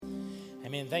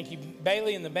Amen. Thank you,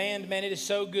 Bailey and the band. Man, it is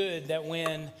so good that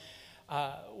when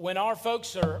our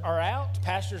folks are out,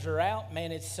 pastors are out,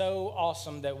 man, it's so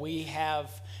awesome that we have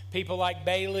people like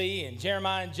Bailey and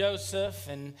Jeremiah and Joseph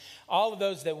and all of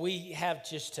those that we have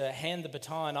just to hand the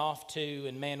baton off to.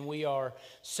 And man, we are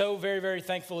so very, very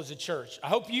thankful as a church. I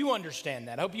hope you understand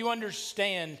that. I hope you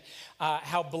understand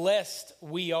how blessed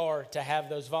we are to have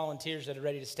those volunteers that are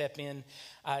ready to step in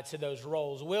to those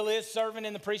roles. Will is serving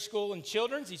in the preschool and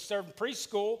children's. He's serving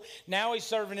preschool. Now he's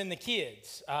serving in the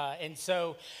kids. And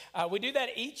so we do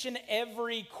that each and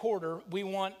every quarter. We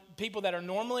want people that are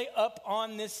normally up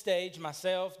on this stage,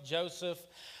 myself, Joseph,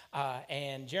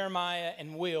 and Jeremiah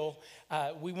and Will,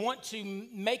 we want to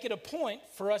make it a point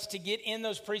for us to get in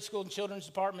those preschool and children's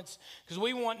departments because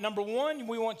we want, number one,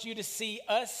 we want you to see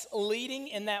us leading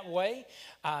in that way.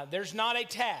 There's not a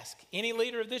task. Any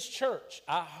leader of this church,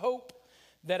 I hope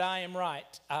that I am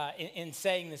right in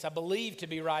saying this. I believe to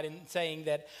be right in saying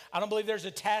that I don't believe there's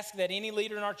a task that any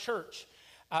leader in our church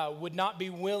would not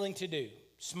be willing to do,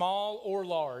 small or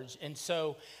large. And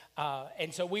so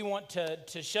we want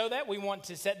to show that. We want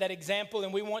to set that example,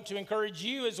 and we want to encourage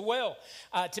you as well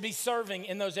to be serving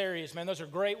in those areas. Man, those are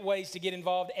great ways to get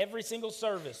involved. Every single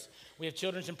service, we have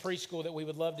children's and preschool that we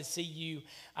would love to see you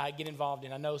get involved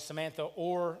in. I know Samantha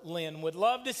or Lynn would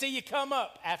love to see you come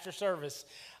up after service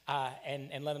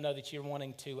and let them know that you're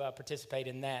wanting to participate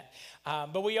in that.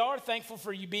 But we are thankful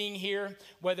for you being here,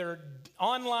 whether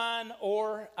online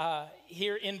or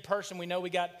here in person. We know we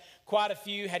got quite a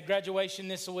few, had graduation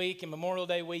this week and Memorial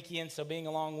Day weekend, so being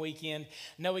a long weekend.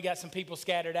 I know we got some people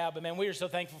scattered out, but man, we are so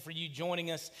thankful for you joining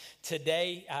us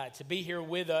today, to be here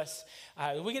with us.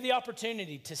 We get the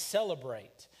opportunity to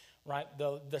celebrate, right,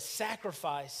 the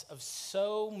sacrifice of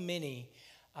so many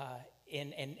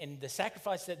and the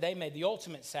sacrifice that they made, the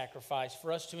ultimate sacrifice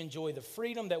for us to enjoy the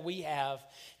freedom that we have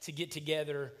to get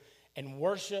together and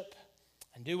worship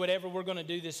and do whatever we're going to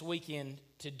do this weekend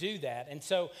to do that. And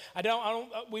so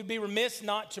we'd be remiss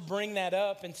not to bring that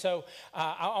up. And so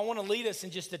I want to lead us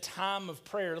in just a time of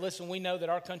prayer. Listen, we know that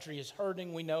our country is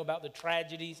hurting. We know about the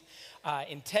tragedies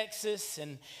in Texas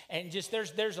and just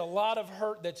there's a lot of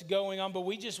hurt that's going on. But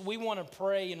we want to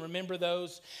pray and remember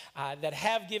those that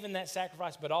have given that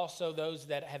sacrifice, but also those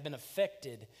that have been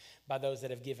affected by those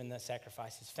that have given the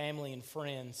sacrifices, family and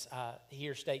friends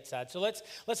here stateside. So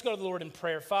let's go to the Lord in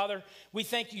prayer. Father, we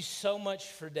thank you so much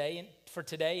for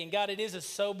today. And God, it is a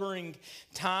sobering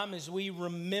time as we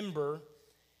remember,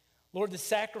 Lord, the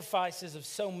sacrifices of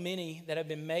so many that have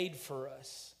been made for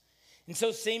us. And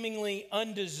so seemingly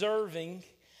undeserving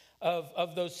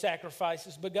of those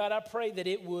sacrifices. But God, I pray that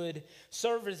it would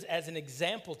serve as an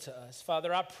example to us.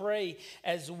 Father, I pray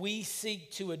as we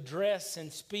seek to address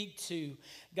and speak to,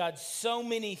 God, so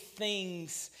many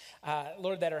things,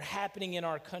 Lord, that are happening in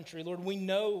our country. Lord, we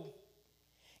know,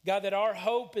 God, that our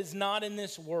hope is not in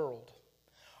this world.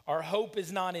 Our hope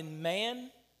is not in man.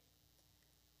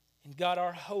 And God,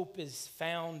 our hope is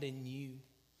found in you.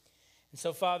 And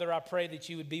so, Father, I pray that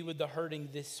you would be with the hurting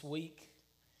this week,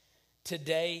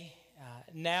 today,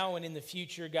 now and in the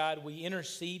future. God, we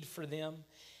intercede for them.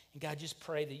 And God, just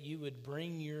pray that you would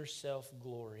bring yourself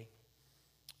glory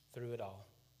through it all.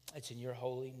 It's in your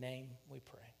holy name we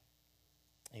pray.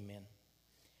 Amen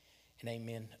and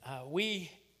amen.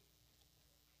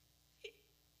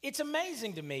 It's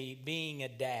amazing to me being a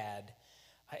dad.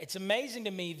 It's amazing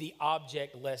to me the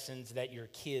object lessons that your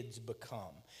kids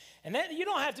become. And that you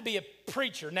don't have to be a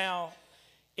preacher. Now,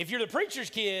 if you're the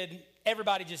preacher's kid,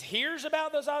 everybody just hears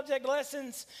about those object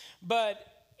lessons. But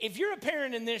if you're a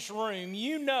parent in this room,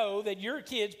 you know that your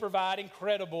kids provide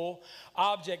incredible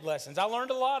object lessons. I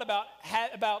learned a lot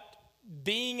about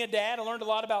being a dad. I learned a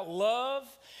lot about love.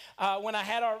 When I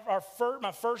had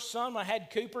my first son, when I had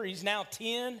Cooper, he's now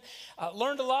 10,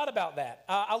 learned a lot about that.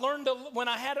 I learned when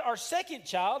I had our second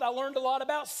child, I learned a lot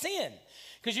about sin.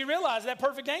 Because you realize that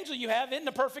perfect angel you have isn't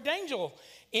a perfect angel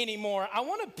anymore. I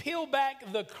want to peel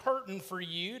back the curtain for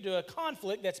you to a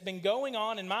conflict that's been going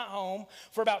on in my home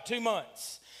for about 2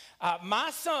 months. My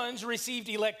sons received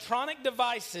electronic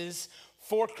devices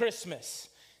for Christmas.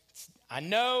 I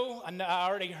know, I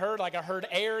already heard, I heard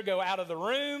air go out of the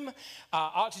room,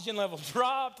 oxygen level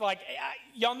dropped,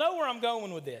 y'all know where I'm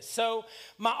going with this. So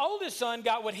my oldest son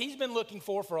got what he's been looking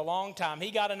for a long time.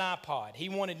 He got an iPod. He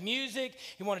wanted music,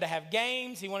 he wanted to have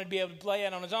games, he wanted to be able to play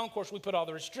it on his own. Of course, we put all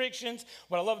the restrictions.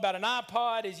 What I love about an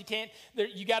iPod is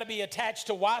you got to be attached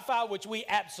to Wi-Fi, which we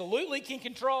absolutely can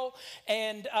control.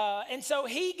 And so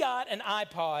he got an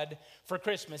iPod for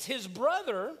Christmas. His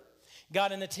brother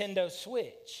got a Nintendo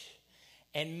Switch.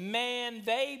 And man,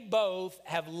 they both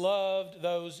have loved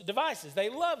those devices. They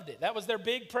loved it. That was their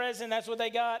big present. That's what they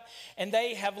got. And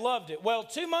they have loved it. Well,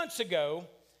 2 months ago,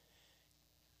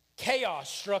 chaos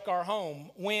struck our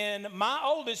home when my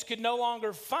oldest could no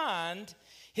longer find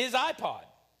his iPod.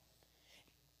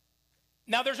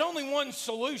 Now, there's only one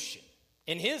solution.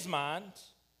 In his mind,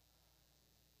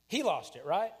 he lost it,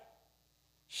 right?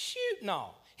 Shoot,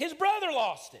 no. His brother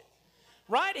lost it.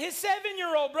 Right? His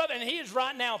 7-year-old brother, and he is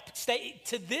right now,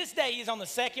 to this day, he's on the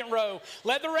second row.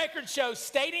 Let the record show,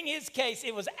 stating his case,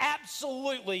 it was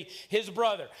absolutely his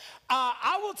brother.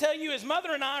 I will tell you, his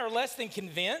mother and I are less than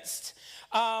convinced.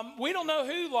 We don't know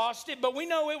who lost it, but we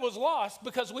know it was lost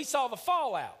because we saw the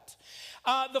fallout.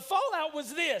 The fallout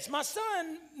was this. My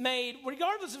son made,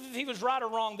 regardless of if he was right or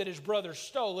wrong that his brother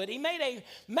stole it, he made a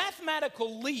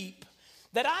mathematical leap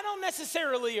that I don't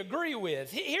necessarily agree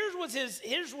with. Here's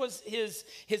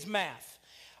his math.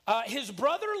 His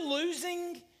brother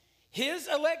losing his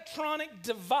electronic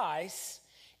device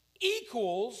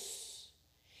equals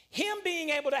him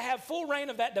being able to have full reign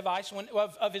of that device,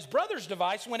 of his brother's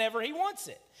device, whenever he wants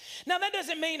it. Now, that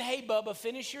doesn't mean, hey, Bubba,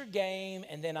 finish your game,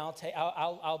 and then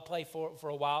I'll play for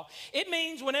a while. It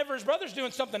means whenever his brother's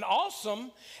doing something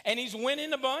awesome, and he's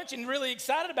winning a bunch and really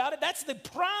excited about it, that's the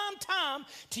prime time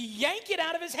to yank it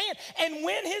out of his hand. And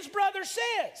when his brother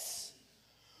says,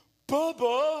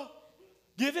 Bubba,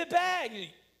 give it back,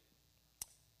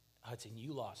 Hudson,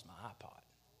 you lost my iPod.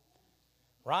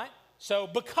 Right? So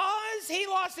because he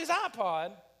lost his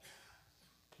iPod,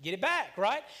 get it back,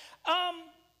 right?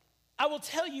 I will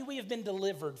tell you, we have been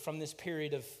delivered from this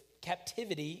period of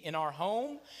captivity in our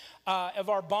home. Of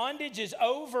our bondage is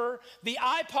over. The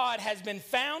iPod has been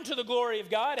found to the glory of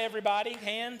God. Everybody,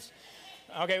 hands.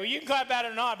 Okay, well, you can clap at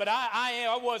it or not, but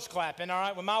I was clapping, all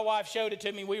right? When my wife showed it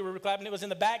to me, we were clapping. It was in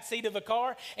the back seat of the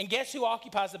car. And guess who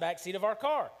occupies the back seat of our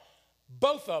car?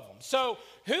 Both of them. So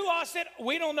who lost it?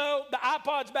 We don't know. The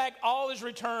iPod's back. All is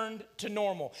returned to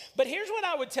normal. But here's what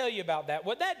I would tell you about that.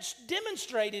 What that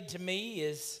demonstrated to me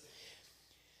is,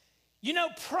 you know,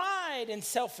 pride and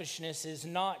selfishness is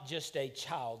not just a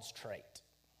child's trait.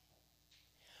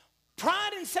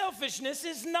 Pride and selfishness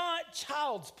is not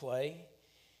child's play.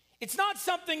 It's not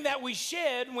something that we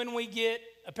shed when we get,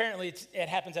 apparently it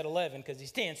happens at 11 because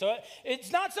he's 10. So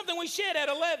it's not something we shed at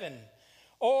 11.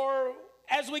 Or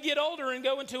as we get older and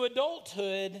go into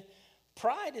adulthood,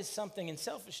 pride is something and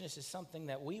selfishness is something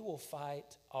that we will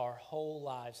fight our whole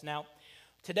lives. Now,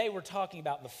 today we're talking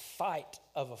about the fight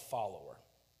of a follower.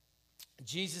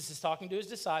 Jesus is talking to his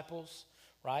disciples,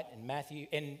 right?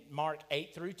 In Mark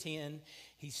 8 through 10,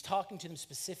 he's talking to them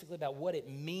specifically about what it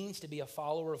means to be a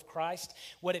follower of Christ,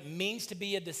 what it means to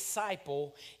be a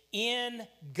disciple in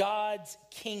God's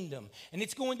kingdom. And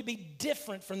it's going to be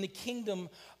different from the kingdom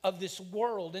of this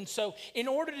world. And so in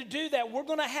order to do that, we're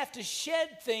going to have to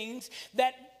shed things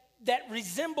that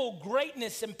resemble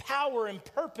greatness and power and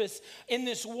purpose in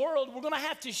this world. We're going to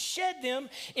have to shed them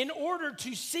in order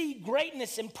to see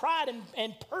greatness and pride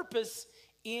and purpose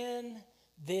in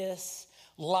this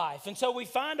life. And so we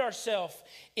find ourselves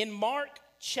in Mark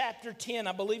chapter 10.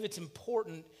 I believe it's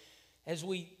important as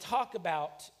we talk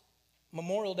about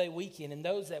Memorial Day weekend and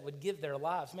those that would give their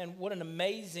lives. Man, what an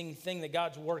amazing thing that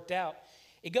God's worked out.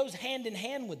 It goes hand in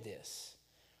hand with this,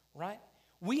 right?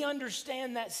 We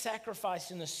understand that sacrifice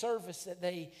and the service that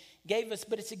they gave us,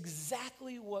 but it's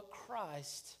exactly what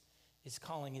Christ is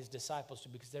calling his disciples to,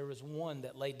 because there was one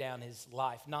that laid down his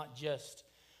life, not just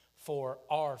for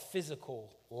our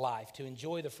physical life, to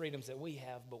enjoy the freedoms that we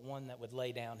have, but one that would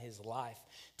lay down his life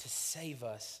to save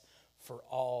us for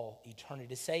all eternity,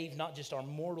 to save not just our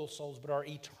mortal souls, but our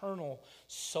eternal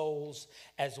souls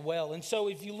as well. And so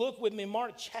if you look with me,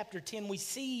 Mark chapter 10, we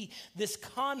see this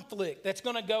conflict that's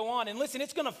going to go on. And listen,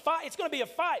 it's going to be a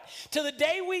fight. Till the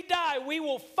day we die, we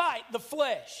will fight the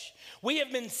flesh. We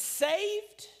have been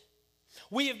saved.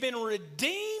 We have been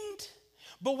redeemed.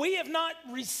 But we have not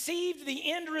received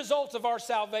the end result of our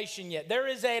salvation yet. There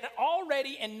is an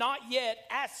already and not yet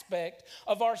aspect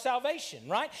of our salvation,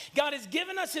 right? God has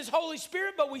given us his Holy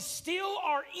Spirit, but we still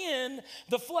are in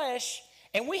the flesh,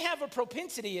 and we have a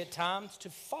propensity at times to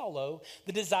follow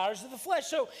the desires of the flesh.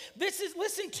 So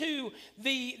listen to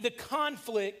the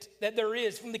conflict that there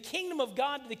is from the kingdom of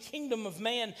God to the kingdom of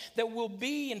man that will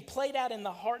be and played out in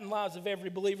the heart and lives of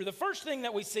every believer. The first thing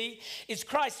that we see is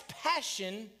Christ's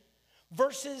passion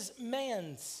versus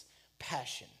man's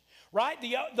passion, right?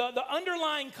 The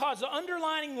underlying cause, the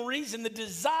underlying reason, the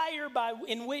desire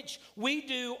in which we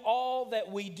do all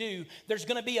that we do. There's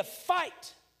going to be a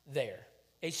fight there,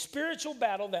 a spiritual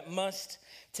battle that must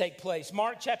take place.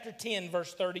 Mark chapter 10,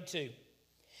 verse 32.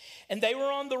 And they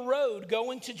were on the road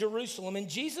going to Jerusalem, and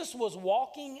Jesus was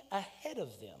walking ahead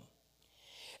of them.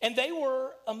 And they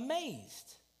were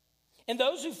amazed. And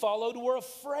those who followed were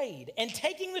afraid. And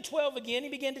taking the 12 again, he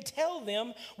began to tell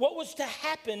them what was to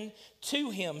happen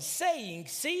to him, saying,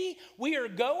 "See, we are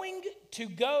going to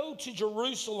go to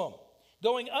Jerusalem,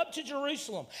 going up to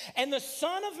Jerusalem. And the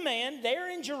Son of Man there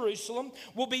in Jerusalem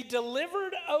will be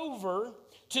delivered over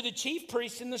to the chief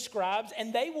priests and the scribes,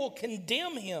 and they will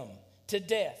condemn him to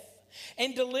death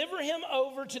and deliver him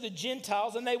over to the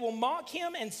Gentiles, and they will mock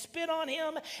him and spit on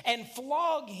him and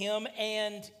flog him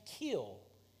and kill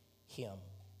him.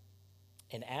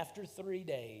 And after 3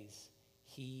 days,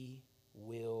 he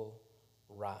will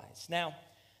rise." Now,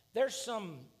 there's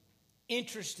some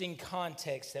interesting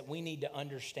context that we need to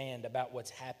understand about what's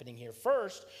happening here.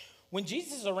 First, when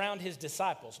Jesus is around his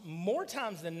disciples, more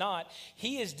times than not,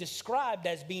 he is described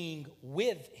as being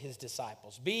with his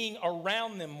disciples, being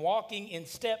around them, walking in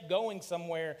step, going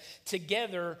somewhere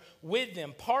together with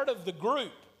them, part of the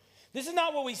group. This is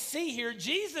not what we see here.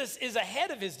 Jesus is ahead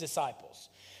of his disciples.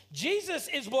 Jesus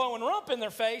is blowing rump in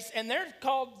their face, and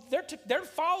they're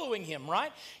following him,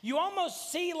 right? You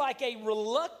almost see like a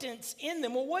reluctance in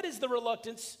them. Well, what is the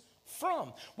reluctance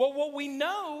from? Well, what we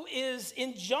know is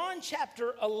in John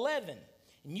chapter 11,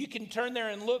 and you can turn there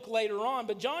and look later on,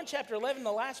 but John chapter 11,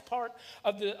 the last part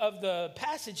of the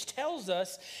passage tells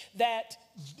us that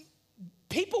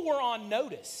people were on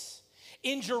notice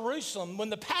in Jerusalem.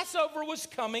 When the Passover was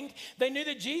coming, they knew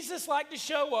that Jesus liked to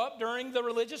show up during the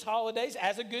religious holidays,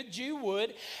 as a good Jew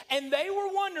would, and they were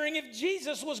wondering if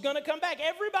Jesus was going to come back.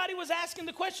 Everybody was asking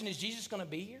the question, is Jesus going to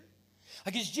be here?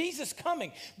 Like, is Jesus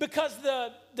coming? Because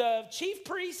the chief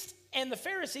priests and the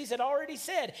Pharisees had already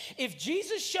said, if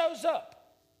Jesus shows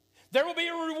up, there will be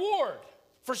a reward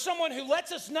for someone who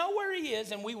lets us know where he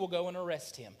is, and we will go and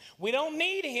arrest him. We don't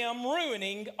need him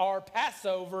ruining our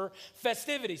Passover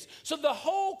festivities. So the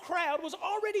whole crowd was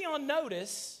already on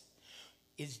notice.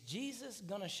 Is Jesus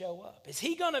going to show up? Is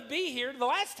he going to be here? The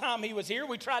last time he was here,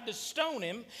 we tried to stone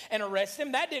him and arrest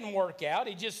him. That didn't work out.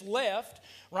 He just left.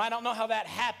 Right? I don't know how that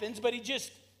happens, but he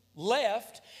just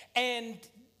left, and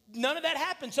none of that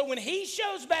happened. So when he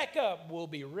shows back up, we'll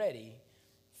be ready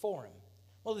for him.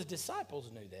 Well, the disciples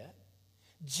knew that.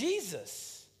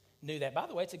 Jesus knew that. By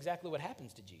the way, it's exactly what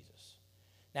happens to Jesus.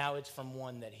 Now, it's from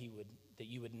one that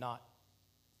you would not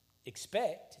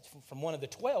expect. It's from one of the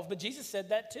 12, but Jesus said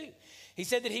that too. He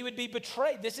said that he would be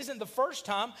betrayed. This isn't the first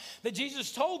time that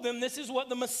Jesus told them this is what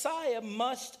the Messiah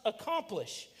must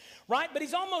accomplish, right? But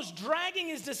he's almost dragging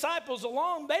his disciples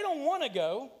along. They don't want to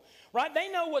go, right? They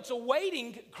know what's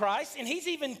awaiting Christ, and he's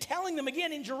even telling them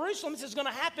again in Jerusalem this is going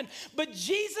to happen. But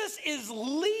Jesus is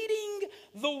leading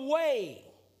the way.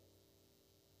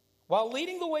 While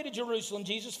leading the way to Jerusalem,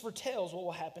 Jesus foretells what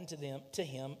will happen to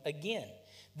him again.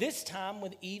 This time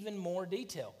with even more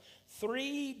detail.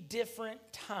 3 different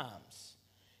times,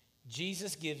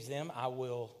 Jesus gives them, I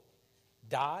will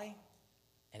die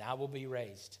and I will be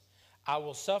raised. I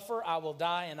will suffer, I will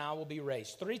die, and I will be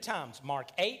raised. 3 times. Mark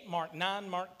 8, Mark 9,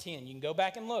 Mark 10. You can go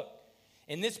back and look.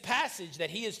 In this passage that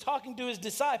he is talking to his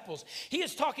disciples, he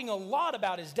is talking a lot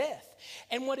about his death.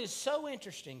 And what is so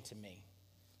interesting to me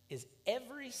is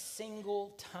every single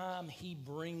time he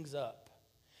brings up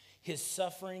his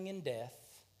suffering and death,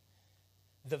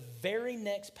 the very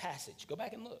next passage, go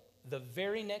back and look, the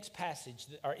very next passage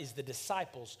is the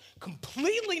disciples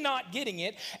completely not getting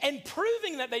it and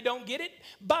proving that they don't get it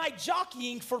by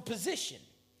jockeying for position.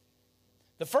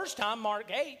 The first time,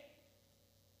 Mark 8,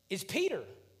 is Peter,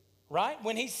 right?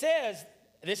 When he says,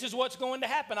 this is what's going to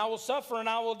happen. I will suffer and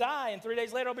I will die, and 3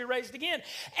 days later I'll be raised again.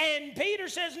 And Peter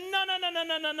says,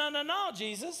 no,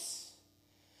 Jesus.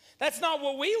 That's not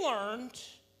what we learned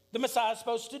the Messiah is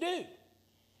supposed to do.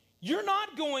 You're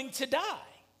not going to die.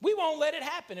 We won't let it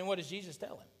happen. And what does Jesus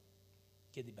tell him?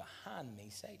 Get thee behind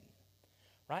me, Satan.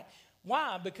 Right?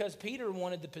 Why? Because Peter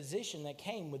wanted the position that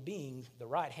came with being the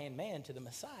right-hand man to the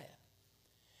Messiah.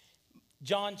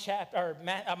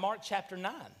 Mark chapter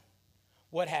 9.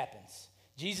 What happens?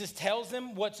 Jesus tells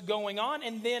them what's going on,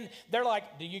 and then they're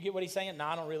like, do you get what he's saying? No,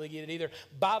 I don't really get it either.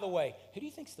 By the way, who do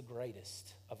you think's the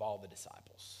greatest of all the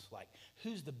disciples? Like,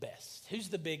 who's the best? Who's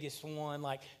the biggest one?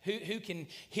 Like, who can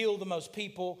heal the most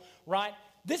people, right?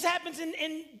 This happens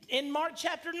in Mark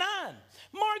chapter 9.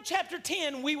 Mark chapter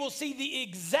 10, we will see the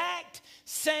exact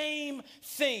same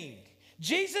thing.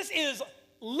 Jesus is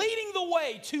leading the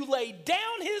way to lay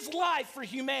down his life for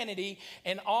humanity,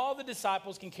 and all the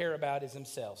disciples can care about is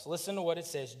themselves. Listen to what it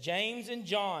says. James and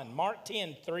John, Mark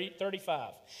 10,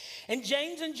 35. And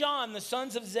James and John, the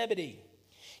sons of Zebedee,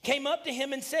 came up to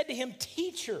him and said to him,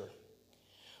 Teacher,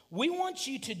 we want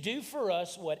you to do for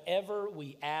us whatever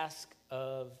we ask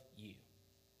of you.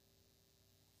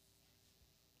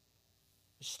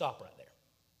 Just stop right there.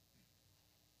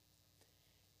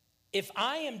 If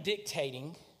I am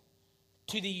dictating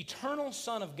to the eternal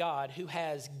Son of God who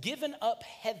has given up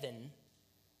heaven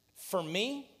for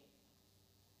me,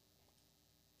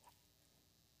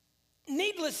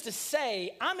 needless to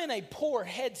say, I'm in a poor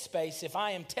headspace if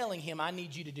I am telling him I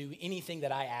need you to do anything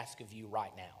that I ask of you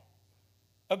right now.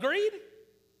 Agreed?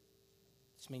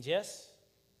 This means yes?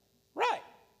 Right,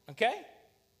 okay?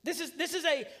 This is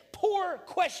a poor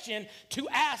question to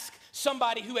ask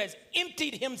somebody who has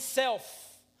emptied himself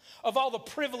of all the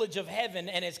privilege of heaven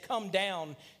and has come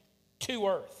down to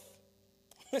earth.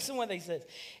 Listen to what he says.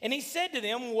 And he said to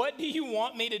them, what do you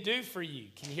want me to do for you?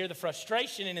 Can you hear the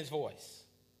frustration in his voice?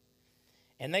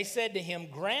 And they said to him,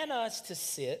 grant us to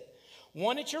sit,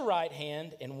 one at your right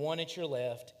hand and one at your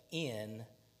left, in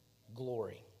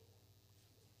glory.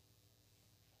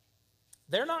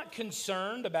 They're not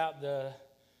concerned about the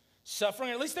suffering,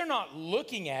 or at least they're not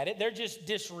looking at it. They're just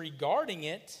disregarding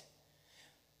it.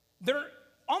 They're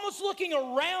almost looking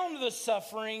around the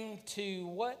suffering to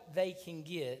what they can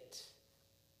get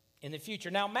in the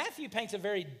future. Now, Matthew paints a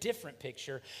very different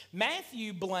picture.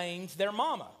 Matthew blames their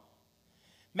mama.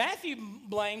 Matthew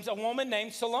blames a woman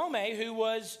named Salome who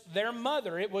was their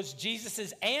mother. It was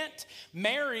Jesus' aunt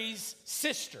Mary's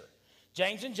sister.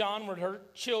 James and John were her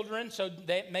children, so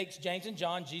that makes James and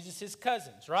John Jesus'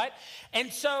 cousins, right?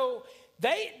 And so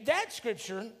that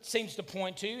scripture seems to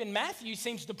point to, and Matthew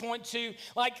seems to point to,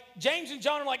 like James and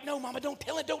John are like, no, Mama, don't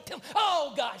tell him.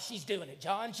 Oh, gosh, she's doing it,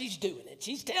 John. She's doing it.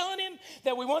 She's telling him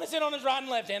that we want to sit on his right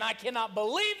and left hand. I cannot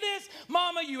believe this.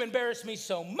 Mama, you embarrass me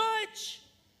so much.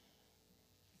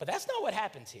 But that's not what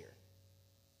happens here.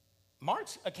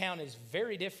 Mark's account is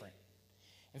very different.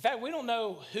 In fact, we don't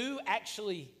know who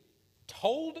actually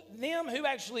told them, who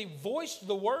actually voiced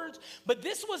the words, but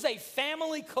this was a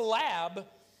family collab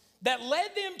that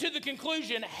led them to the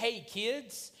conclusion, hey,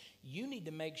 kids, you need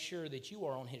to make sure that you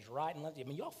are on his right and left. I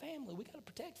mean, y'all family, we got to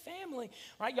protect family,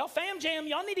 right? Y'all fam jam,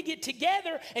 y'all need to get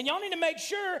together, and y'all need to make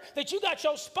sure that you got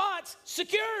your spots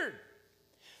secured.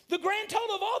 The grand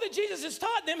total of all that Jesus has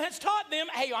taught them,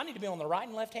 hey, I need to be on the right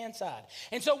and left-hand side.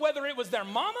 And so whether it was their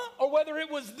mama or whether it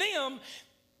was them,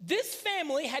 this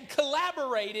family had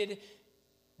collaborated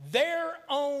their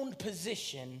own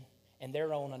position and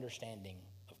their own understanding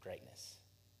of greatness.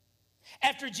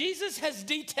 After Jesus has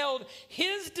detailed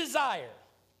his desire,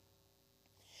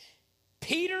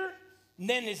 Peter, and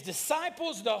then his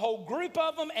disciples, the whole group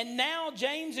of them, and now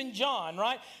James and John,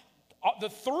 right? The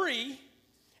three.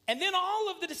 And then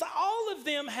all of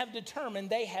them have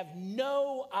determined they have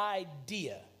no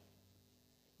idea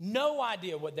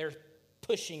what they're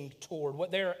pushing toward,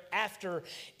 what they're after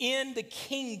in the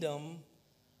kingdom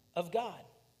of God.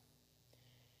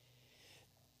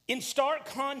 In stark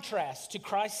contrast to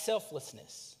Christ's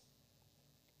selflessness,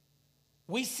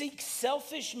 we see the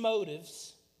selfish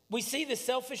motives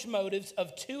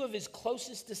of two of his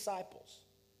closest disciples.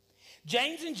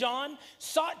 James and John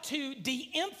sought to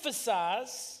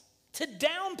de-emphasize, to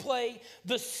downplay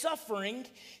the suffering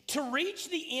to reach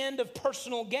the end of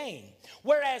personal gain.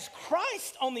 Whereas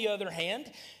Christ, on the other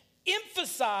hand,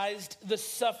 emphasized the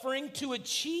suffering to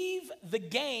achieve the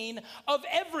gain of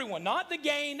everyone. Not the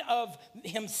gain of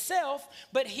himself,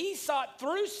 but he sought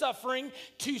through suffering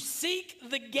to seek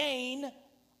the gain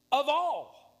of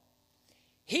all.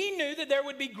 He knew that there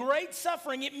would be great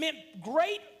suffering. It meant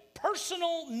great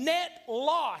personal net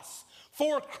loss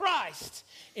for Christ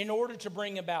in order to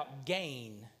bring about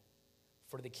gain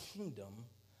for the kingdom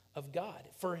of God,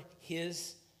 for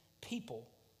his people.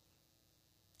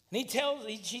 And they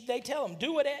tell him,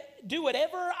 do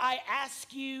whatever I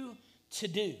ask you to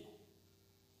do.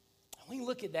 And we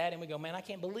look at that and we go, man, I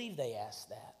can't believe they asked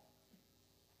that.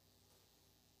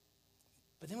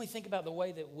 But then we think about the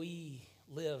way that we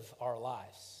live our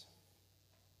lives.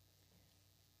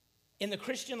 In the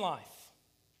Christian life,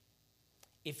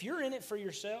 if you're in it for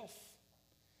yourself,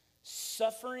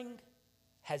 suffering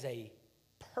has a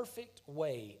perfect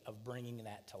way of bringing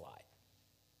that to light.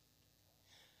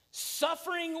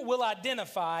 Suffering will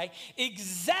identify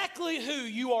exactly who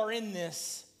you are in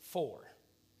this for.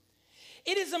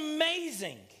 It is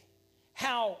amazing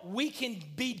how we can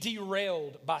be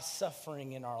derailed by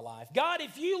suffering in our life. God,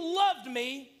 if you loved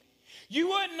me, you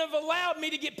wouldn't have allowed me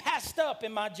to get passed up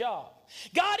in my job.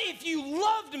 God, if you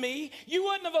loved me, you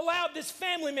wouldn't have allowed this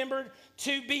family member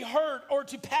to be hurt or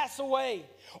to pass away,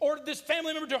 or this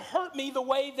family member to hurt me the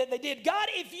way that they did. God,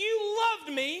 if you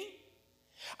loved me,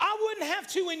 I wouldn't have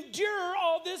to endure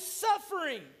all this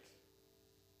suffering.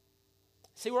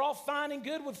 See, we're all fine and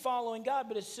good with following God,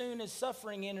 but as soon as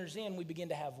suffering enters in, we begin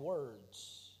to have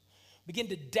words. Begin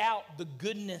to doubt the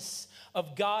goodness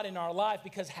of God in our life,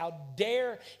 because how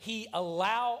dare He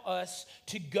allow us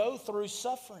to go through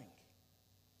suffering.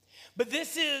 But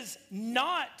this is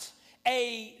not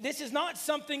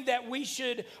something that we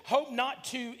should hope not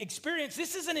to experience.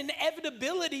 This is an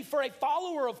inevitability for a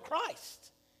follower of Christ.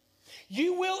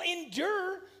 You will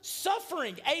endure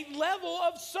suffering, a level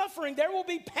of suffering. There will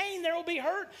be pain, there will be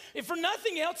hurt. If for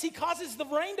nothing else, He causes the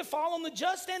rain to fall on the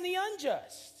just and the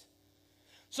unjust.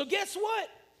 So guess what?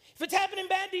 If it's happening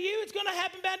bad to you, it's going to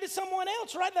happen bad to someone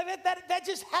else, right? That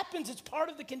just happens. It's part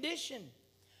of the condition.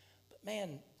 But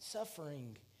man,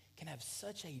 suffering can have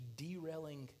such a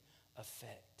derailing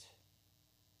effect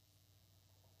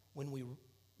when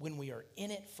we are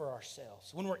in it for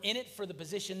ourselves, when we're in it for the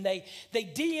position. They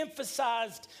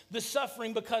de-emphasized the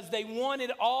suffering because they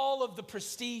wanted all of the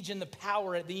prestige and the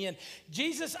power at the end.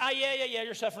 Jesus, yeah,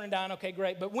 you're suffering and dying, okay,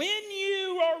 great. But when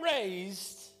you are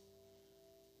raised,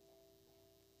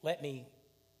 let me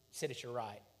sit at your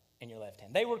right and your left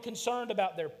hand. They were concerned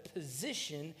about their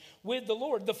position with the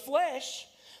Lord. The flesh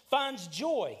finds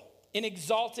joy in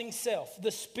exalting self. The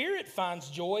Spirit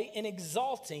finds joy in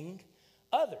exalting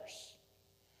others.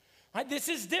 Right? This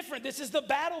is different. This is the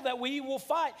battle that we will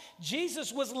fight.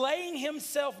 Jesus was laying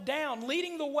Himself down,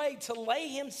 leading the way to lay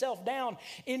Himself down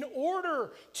in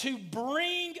order to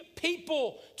bring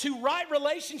people to right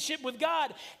relationship with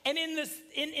God. And in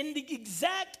the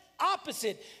exact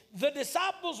opposite, the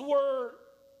disciples were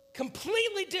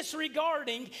completely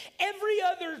disregarding every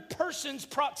other person's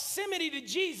proximity to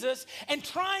Jesus and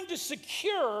trying to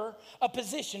secure a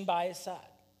position by His side.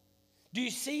 Do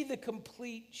you see the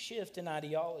complete shift in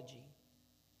ideology?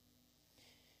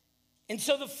 And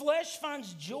so the flesh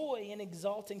finds joy in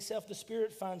exalting self. The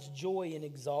Spirit finds joy in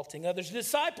exalting others. The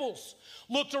disciples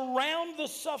looked around the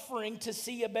suffering to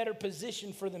see a better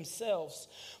position for themselves.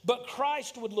 But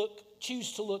Christ would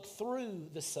choose to look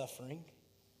through the suffering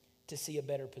to see a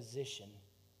better position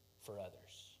for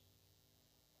others.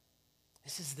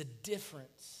 This is the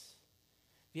difference.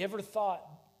 Have you ever thought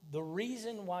the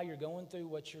reason why you're going through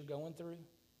what you're going through?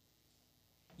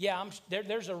 Yeah,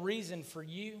 there's a reason for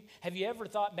you. Have you ever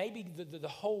thought maybe the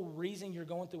whole reason you're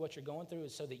going through what you're going through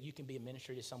is so that you can be a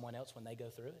ministry to someone else when they go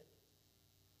through it?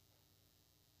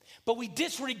 But we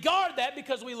disregard that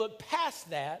because we look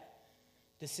past that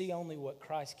to see only what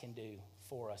Christ can do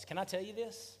for us. Can I tell you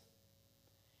this?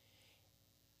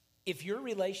 If your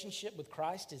relationship with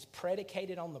Christ is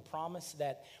predicated on the promise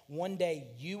that one day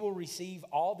you will receive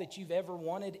all that you've ever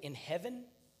wanted in heaven,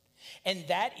 and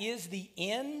that is the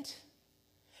end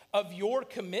of your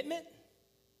commitment,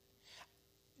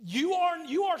 you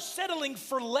are settling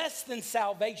for less than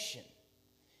salvation.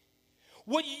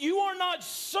 What you are not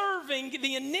serving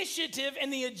the initiative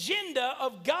and the agenda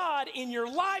of God in your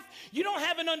life. You don't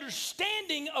have an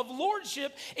understanding of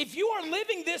lordship. If you are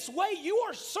living this way, you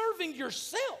are serving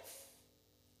yourself,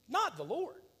 not the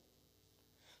Lord.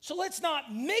 So let's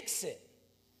not mix it.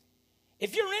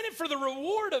 If you're in it for the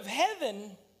reward of heaven,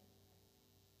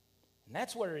 and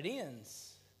that's where it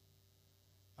ends,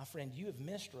 my friend, you have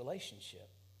missed relationship.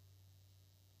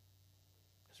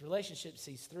 Because relationship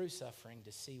sees through suffering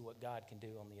to see what God can do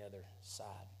on the other side.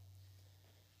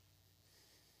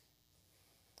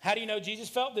 How do you know Jesus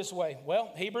felt this way?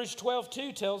 Well, Hebrews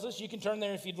 12:2 tells us. You can turn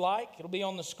there if you'd like. It'll be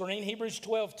on the screen. Hebrews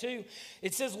 12:2.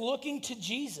 It says, looking to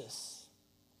Jesus,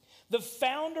 the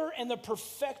founder and the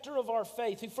perfecter of our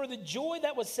faith, who for the joy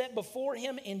that was set before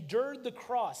Him endured the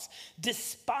cross,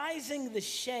 despising the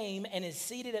shame, and is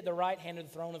seated at the right hand of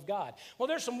the throne of God. Well,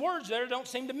 there's some words there that don't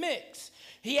seem to mix.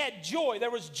 He had joy. There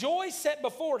was joy set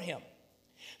before Him.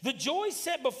 The joy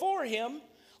set before Him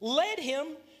led Him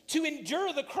to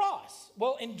endure the cross.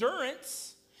 Well,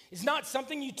 endurance is not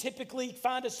something you typically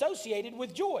find associated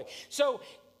with joy. So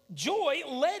joy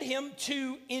led Him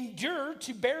to endure,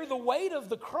 to bear the weight of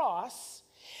the cross,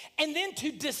 and then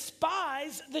to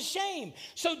despise the shame.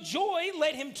 So joy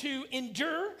led Him to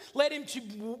endure, led Him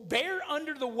to bear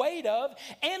under the weight of,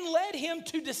 and led Him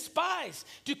to despise,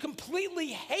 to completely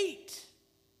hate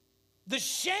the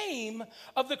shame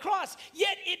of the cross.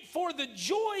 Yet for the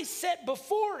joy set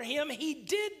before Him, He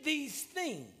did these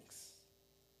things.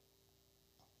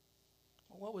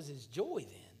 Well, what was His joy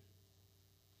then?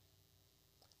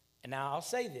 And now I'll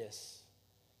say this.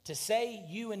 To say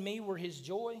you and me were His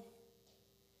joy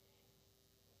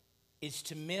is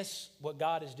to miss what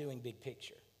God is doing big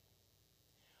picture.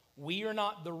 We are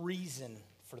not the reason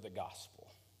for the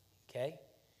gospel, okay?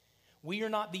 We are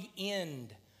not the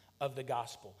end of the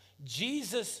gospel.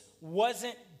 Jesus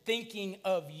wasn't thinking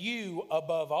of you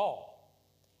above all.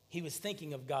 He was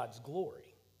thinking of God's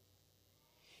glory.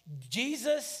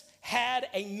 Jesus had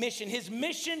a mission. His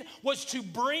mission was to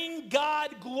bring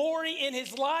God glory in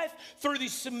his life through the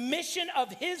submission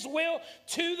of his will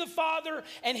to the Father,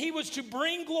 and he was to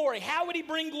bring glory. How would he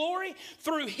bring glory?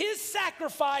 Through his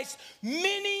sacrifice,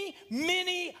 many,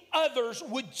 many others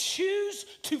would choose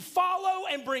to follow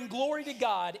and bring glory to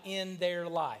God in their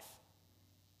life.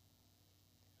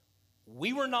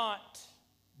 We were not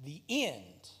the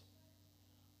end.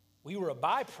 We were a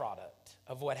byproduct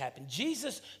of what happened.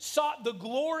 Jesus sought the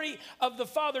glory of the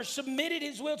Father, submitted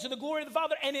his will to the glory of the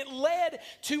Father, and it led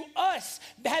to us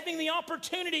having the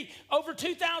opportunity over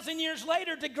 2,000 years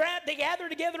later to gather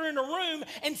together in a room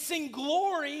and sing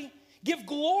glory, give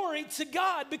glory to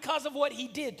God because of what he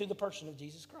did through the person of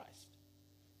Jesus Christ.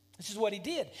 This is what he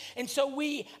did. And so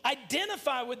we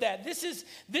identify with that. This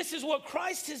is what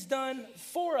Christ has done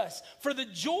for us. For the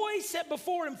joy set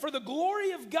before him, for the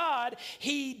glory of God,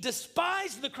 he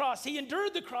despised the cross. He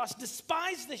endured the cross,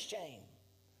 despised the shame.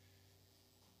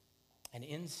 And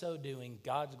in so doing,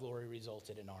 God's glory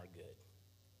resulted in our good.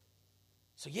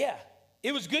 So yeah,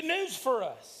 it was good news for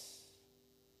us.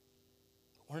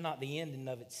 But we're not the end in and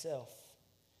of itself.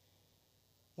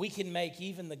 We can make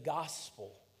even the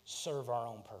gospel serve our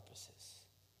own purposes.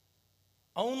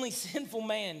 Only sinful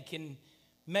man can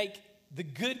make the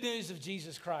good news of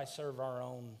Jesus Christ serve our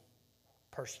own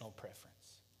personal preference.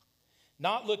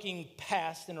 Not looking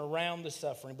past and around the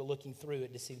suffering, but looking through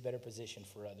it to see the better position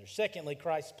for others. Secondly,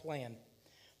 Christ's plan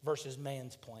versus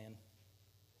man's plan.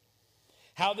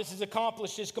 How this is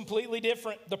accomplished is completely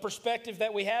different. The perspective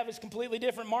that we have is completely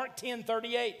different. Mark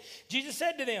 10:38. Jesus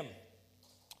said to them,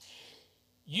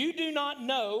 "You do not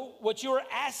know what you are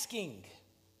asking.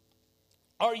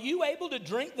 Are you able to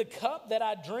drink the cup that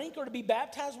I drink, or to be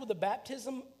baptized with the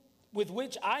baptism with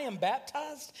which I am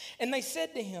baptized?" And they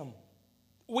said to him,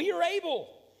 "We are able."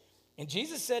 And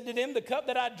Jesus said to them, "The cup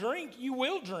that I drink, you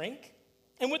will drink.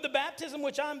 And with the baptism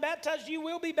which I am baptized, you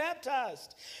will be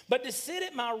baptized. But to sit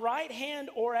at my right hand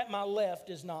or at my left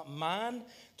is not mine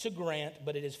to grant,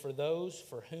 but it is for those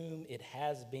for whom it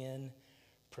has been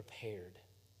prepared."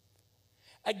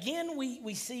 Again,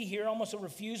 we see here almost a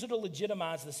refusal to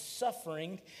legitimize the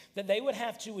suffering that they would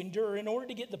have to endure in order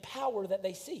to get the power that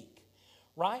they seek,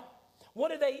 right? What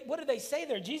do they say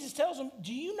there? Jesus tells them,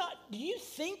 do you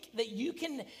think that you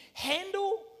can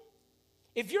handle,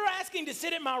 if you're asking to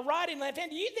sit at my right and left hand,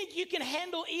 do you think you can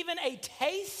handle even a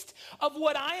taste of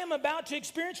what I am about to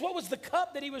experience? What was the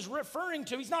cup that he was referring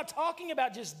to? He's not talking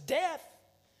about just death.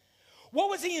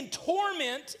 What was he in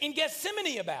torment in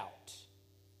Gethsemane about?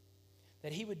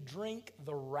 That he would drink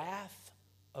the wrath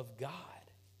of God.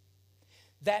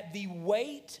 That the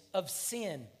weight of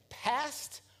sin,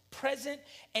 past, present,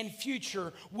 and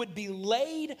future, would be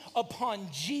laid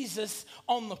upon Jesus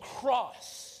on the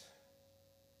cross.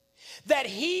 That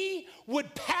he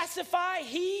would pacify,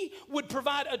 he would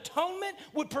provide atonement,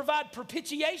 would provide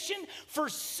propitiation for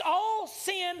all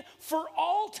sin for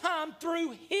all time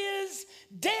through his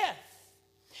death.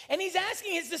 And he's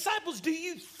asking his disciples, do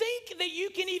you think that you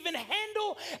can even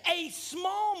handle a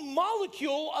small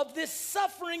molecule of this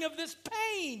suffering, of this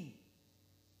pain?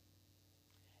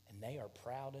 And they are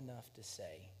proud enough to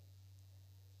say,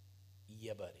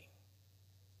 yeah, buddy.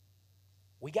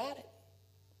 We got it.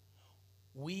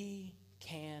 We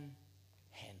can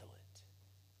handle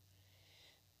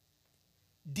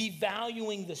it.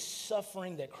 Devaluing the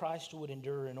suffering that Christ would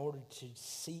endure in order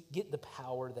to get the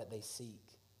power that they seek.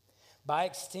 By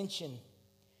extension,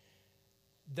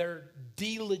 they're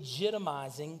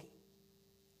delegitimizing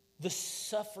the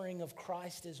suffering of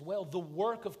Christ as well, the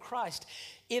work of Christ.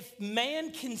 If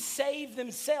man can save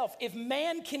themselves, if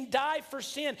man can die for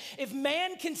sin, if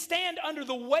man can stand under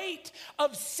the weight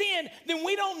of sin, then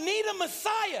we don't need a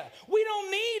Messiah. We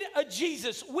don't need a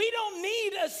Jesus. We don't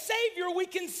need a Savior. We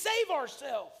can save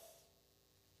ourselves.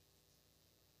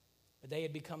 But they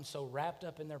had become so wrapped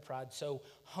up in their pride, so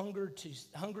hungry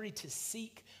to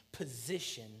seek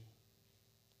position,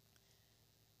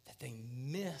 that they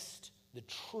missed the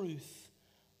truth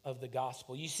of the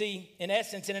gospel. You see, in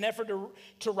essence, in an effort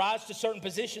to rise to a certain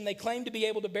position, they claimed to be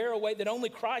able to bear a weight that only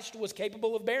Christ was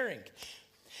capable of bearing.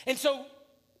 And so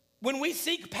when we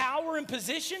seek power and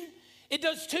position, it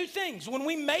does two things. When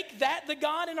we make that the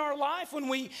God in our life, when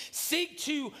we seek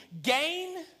to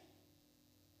gain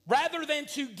rather than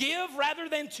to give, rather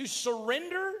than to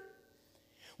surrender,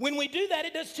 when we do that,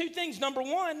 it does two things. Number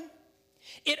one,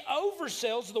 it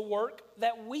oversells the work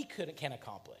that we can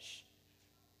accomplish.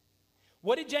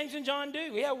 What did James and John do?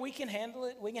 Yeah, we can handle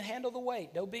it. We can handle the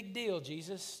weight. No big deal,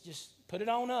 Jesus. Just put it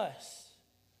on us.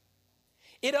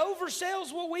 It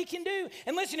oversells what we can do.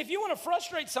 And listen, if you want to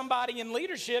frustrate somebody in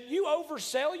leadership, you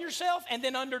oversell yourself and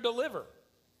then underdeliver.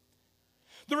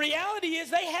 The reality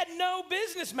is they had no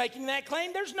business making that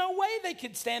claim. There's no way they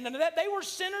could stand under that. They were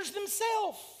sinners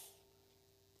themselves.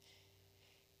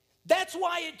 That's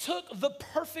why it took the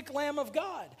perfect Lamb of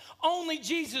God. Only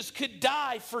Jesus could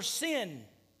die for sin.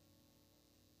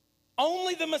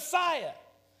 Only the Messiah.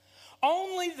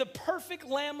 Only the perfect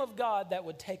Lamb of God that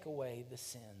would take away the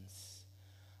sins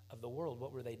of the world.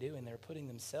 What were they doing? They were putting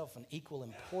themselves in equal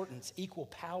importance, equal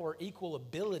power, equal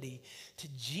ability to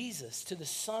Jesus, to the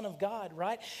Son of God,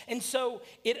 right? And so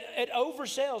it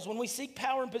oversells. When we seek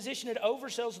power and position, it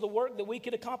oversells the work that we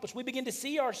could accomplish. We begin to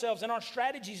see ourselves and our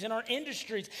strategies and our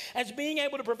industries as being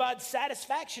able to provide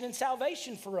satisfaction and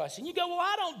salvation for us. And you go, well,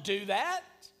 I don't do that.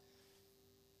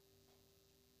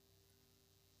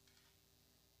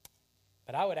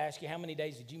 But I would ask you, how many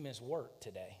days did you miss work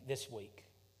today, this week?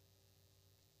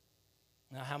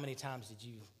 Now, how many times did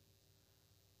you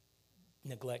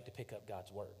neglect to pick up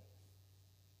God's word?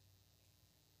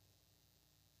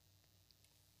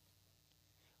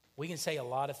 We can say a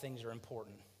lot of things are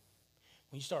important.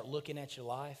 When you start looking at your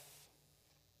life,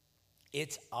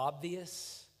 it's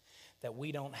obvious that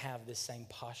we don't have this same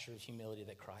posture of humility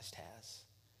that Christ has.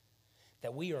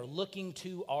 That we are looking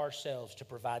to ourselves to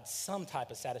provide some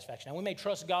type of satisfaction. Now, we may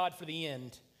trust God for the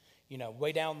end,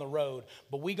 way down the road,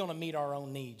 but we're going to meet our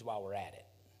own needs while we're at it.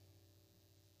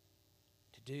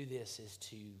 To do this is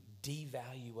to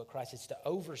devalue what Christ is, to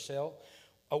oversell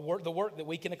the work that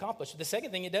we can accomplish. The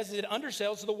second thing it does is it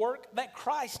undersells the work that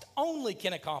Christ only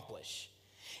can accomplish.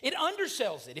 It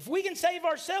undersells it. If we can save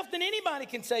ourselves, then anybody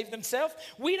can save themselves.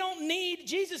 We don't need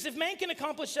Jesus. If man can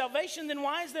accomplish salvation, then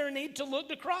why is there a need to look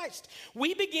to Christ?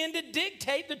 We begin to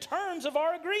dictate the terms of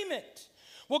our agreement.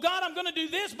 Well, God, I'm going to do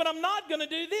this, but I'm not going to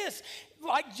do this.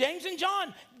 Like James and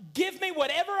John, give me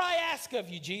whatever I ask of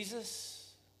you,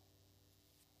 Jesus.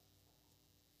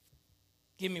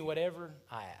 Give me whatever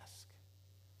I ask.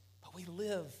 But we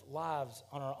live lives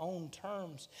on our own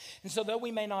terms. And so though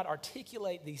we may not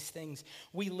articulate these things,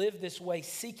 we live this way,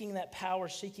 seeking that power,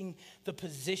 seeking the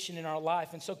position in our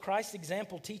life. And so Christ's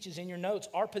example teaches in your notes,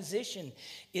 our position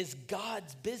is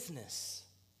God's business.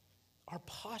 Our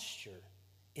posture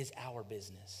is our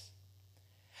business.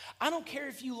 I don't care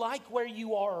if you like where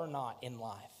you are or not in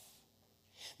life.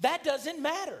 That doesn't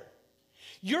matter.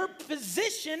 Your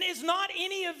position is not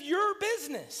any of your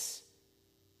business.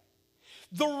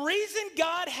 The reason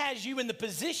God has you in the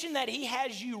position that He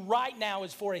has you right now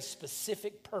is for a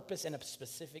specific purpose and a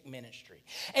specific ministry.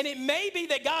 And it may be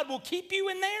that God will keep you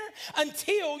in there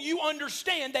until you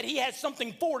understand that He has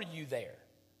something for you there.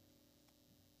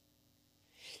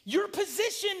 Your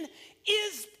position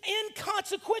is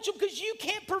inconsequential because you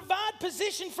can't provide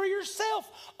position for yourself.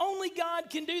 Only God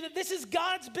can do that. This is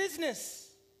God's business.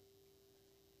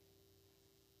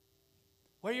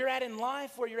 Where you're at in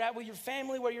life, where you're at with your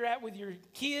family, where you're at with your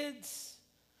kids,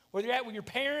 where you're at with your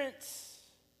parents,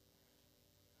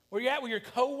 where you're at with your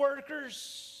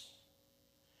coworkers,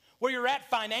 where you're at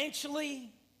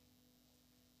financially.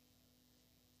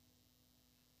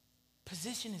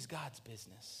 Position is God's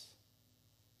business.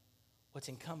 What's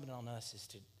incumbent on us is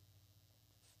to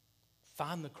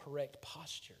find the correct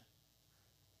posture.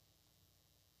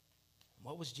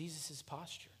 What was Jesus'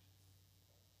 posture?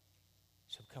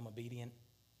 To become obedient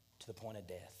to the point of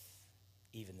death,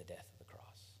 even the death of the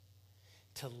cross.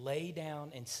 To lay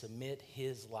down and submit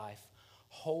His life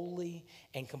wholly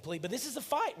and complete. But this is a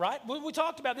fight, right? We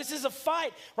talked about this is a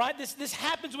fight, right? This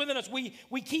happens within us.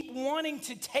 We keep wanting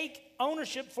to take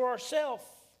ownership for ourselves.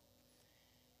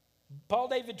 Paul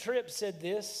David Tripp said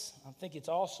this. I think it's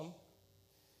awesome.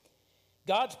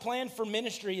 God's plan for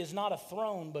ministry is not a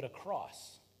throne, but a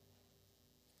cross.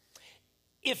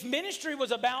 If ministry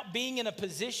was about being in a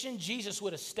position, Jesus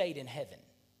would have stayed in heaven.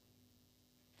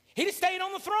 He'd have stayed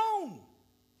on the throne.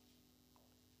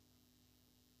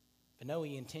 But no,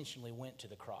 He intentionally went to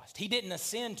the cross. He didn't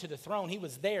ascend to the throne. He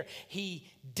was there. He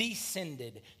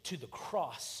descended to the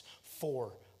cross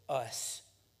for us.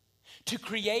 To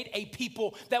create a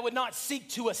people that would not seek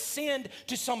to ascend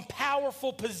to some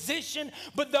powerful position,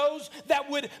 but those that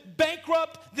would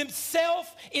bankrupt themselves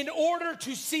in order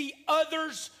to see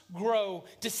others grow,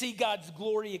 to see God's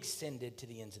glory extended to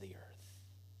the ends of the earth.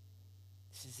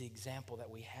 This is the example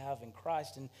that we have in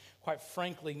Christ, and quite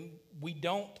frankly, we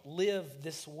don't live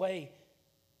this way.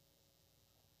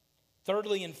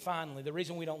 Thirdly and finally, the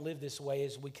reason we don't live this way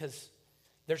is because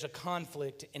there's a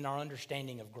conflict in our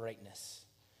understanding of greatness.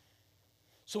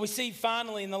 So we see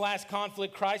finally in the last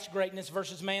conflict, Christ's greatness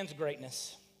versus man's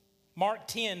greatness. Mark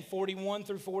 10, 41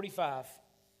 through 45.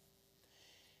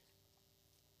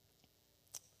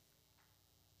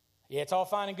 Yeah, it's all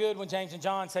fine and good when James and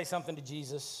John say something to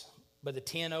Jesus, but the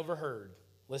 10 overheard.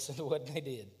 Listen to what they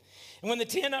did. And when the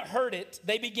 10 heard it,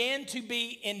 they began to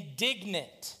be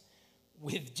indignant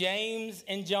with James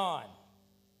and John.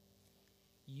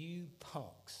 You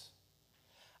punks.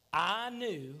 I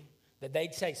knew that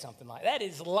they'd say something like, that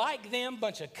is like them,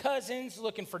 bunch of cousins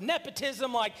looking for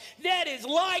nepotism, like that is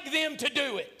like them to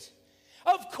do it.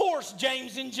 Of course,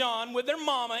 James and John with their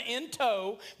mama in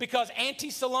tow because Auntie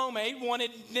Salome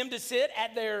wanted them to sit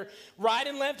at their right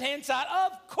and left-hand side.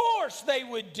 Of course they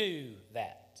would do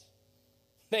that.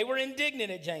 They were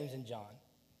indignant at James and John.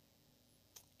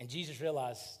 And Jesus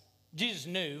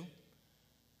knew,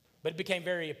 but it became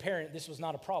very apparent this was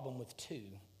not a problem with 2.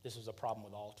 This was a problem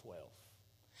with all 12.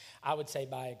 I would say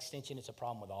by extension, it's a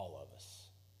problem with all of us.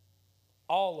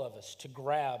 All of us to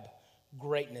grab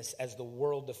greatness as the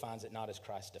world defines it, not as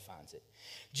Christ defines it.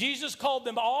 Jesus called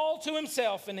them all to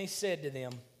himself, and he said to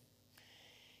them,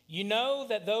 you know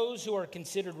that those who are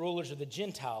considered rulers of the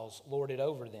Gentiles lord it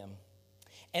over them,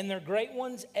 and their great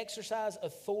ones exercise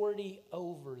authority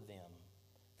over them.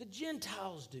 The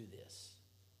Gentiles do this.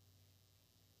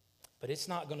 But it's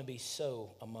not going to be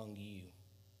so among you.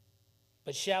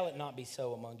 But shall it not be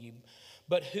so among you?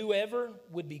 But whoever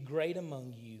would be great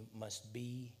among you must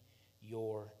be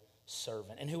your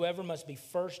servant. And whoever must be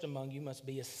first among you must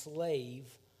be a slave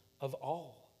of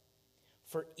all.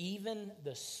 For even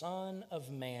the Son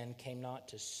of Man came not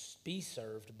to be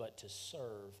served, but to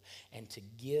serve and to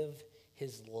give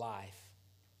his life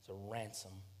as a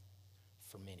ransom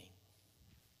for many.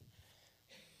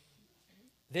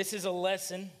 This is a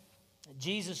lesson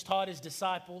Jesus taught his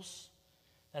disciples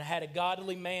that I had a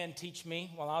godly man teach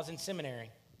me while I was in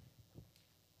seminary.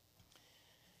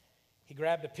 He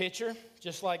grabbed a pitcher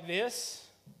just like this,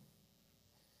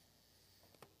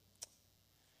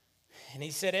 and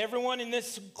he said, everyone in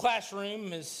this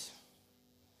classroom is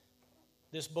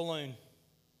this balloon.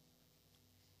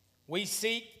 We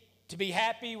seek to be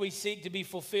happy. We seek to be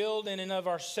fulfilled in and of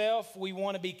ourselves. We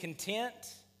want to be content.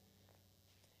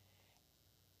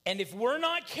 And if we're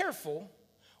not careful,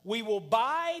 we will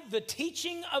buy the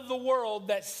teaching of the world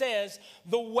that says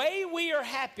the way we are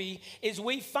happy is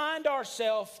we find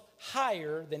ourselves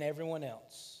higher than everyone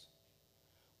else.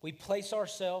 We place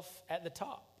ourselves at the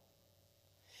top.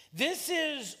 This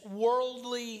is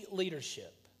worldly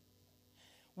leadership.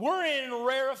 We're in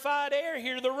rarefied air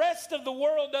here. The rest of the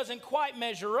world doesn't quite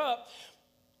measure up.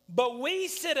 But we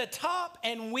sit atop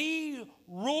and we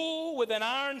rule with an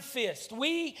iron fist.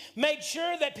 We make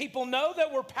sure that people know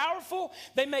that we're powerful.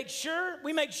 We make sure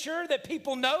that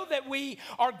people know that we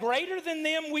are greater than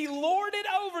them. We lord it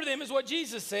over them, is what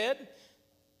Jesus said.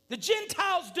 The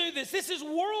Gentiles do this. This is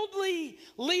worldly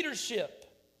leadership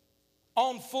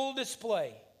on full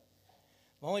display.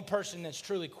 The only person that's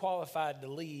truly qualified to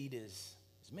lead is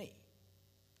me.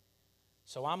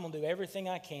 So I'm going to do everything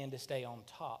I can to stay on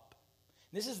top.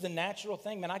 This is the natural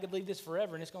thing. Man, I could leave this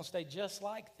forever and it's going to stay just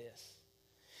like this.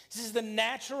 This is the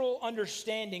natural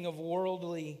understanding of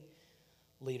worldly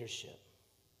leadership.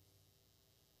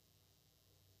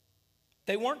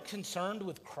 They weren't concerned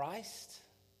with Christ.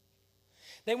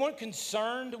 They weren't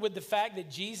concerned with the fact that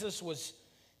Jesus was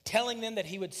telling them that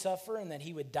he would suffer and that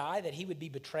he would die, that he would be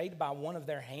betrayed by one of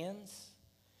their hands.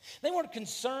 They weren't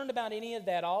concerned about any of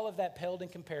that. All of that paled in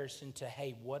comparison to,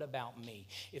 hey, what about me?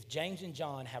 If James and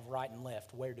John have right and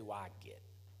left, where do I get?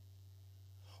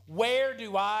 Where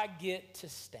do I get to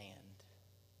stand?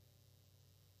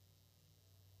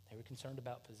 They were concerned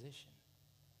about position.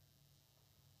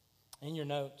 In your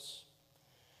notes,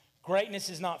 greatness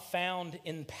is not found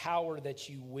in power that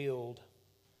you wield,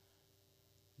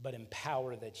 but in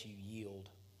power that you yield.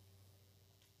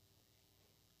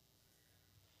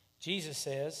 Jesus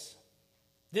says,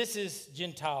 this is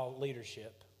Gentile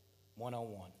leadership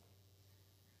 101.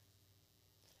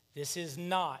 This is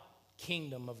not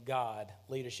kingdom of God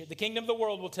leadership. The kingdom of the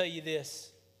world will tell you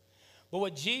this. But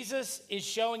what Jesus is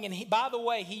showing, and by the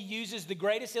way, he uses the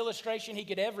greatest illustration he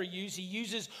could ever use. He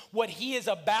uses what he is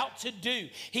about to do.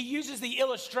 He uses the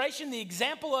illustration, the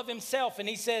example of himself, and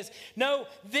he says, no,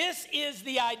 this is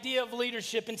the idea of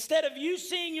leadership. Instead of you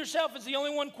seeing yourself as the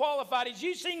only one qualified, is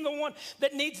you seeing the one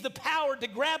that needs the power to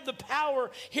grab the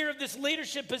power here of this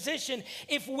leadership position.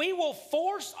 If we will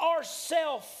force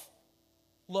ourselves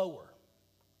lower,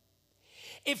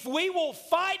 if we will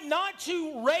fight not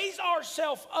to raise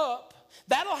ourselves up,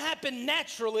 That'll happen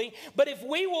naturally. But if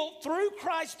we will, through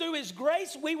Christ, through His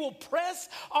grace, we will press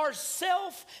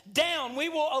ourselves down. We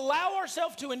will allow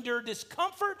ourselves to endure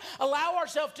discomfort, allow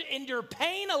ourselves to endure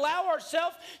pain, allow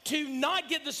ourselves to not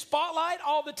get the spotlight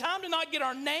all the time, to not get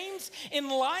our names in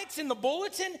lights in the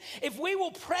bulletin. If we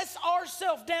will press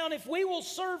ourselves down, if we will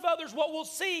serve others, what we'll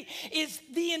see is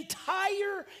the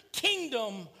entire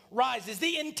kingdom rises.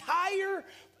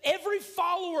 Every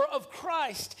follower of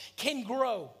Christ can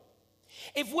grow.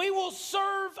 If we will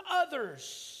serve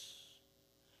others,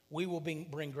 we will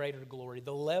bring greater glory.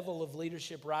 The level of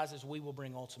leadership rises, we will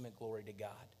bring ultimate glory to God.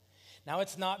 Now,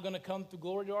 it's not going to come through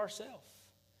glory to ourselves,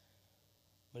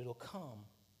 but it'll come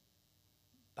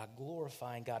by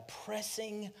glorifying God,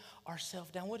 pressing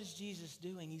ourselves down. What is Jesus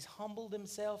doing? He's humbled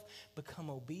Himself, become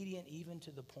obedient even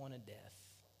to the point of death,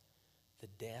 the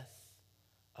death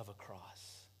of a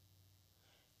cross.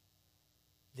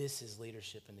 This is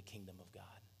leadership in the kingdom of God.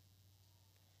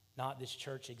 Not this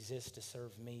church exists to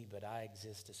serve me, but I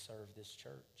exist to serve this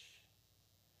church.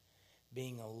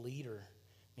 Being a leader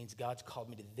means God's called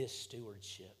me to this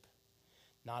stewardship,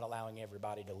 not allowing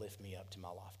everybody to lift me up to my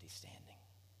lofty standing.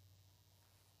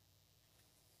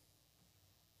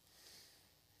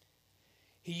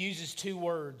 He uses two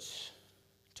words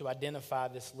to identify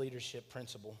this leadership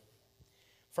principle.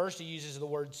 First, he uses the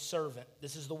word servant.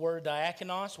 This is the word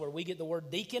diakonos, where we get the word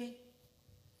deacon,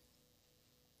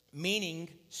 meaning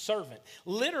servant.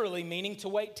 Literally meaning to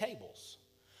wait tables.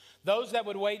 Those that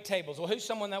would wait tables. Well, who's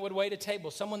someone that would wait a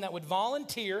table? Someone that would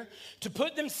volunteer to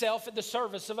put themselves at the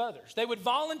service of others. They would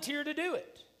volunteer to do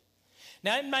it.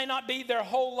 Now, it may not be their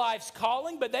whole life's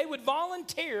calling, but they would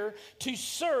volunteer to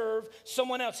serve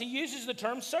someone else. He uses the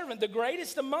term servant. The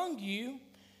greatest among you,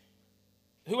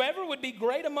 whoever would be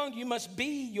great among you must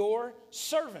be your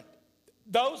servant.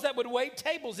 Those that would wait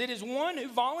tables, it is one who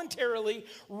voluntarily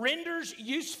renders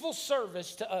useful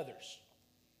service to others.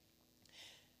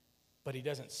 But he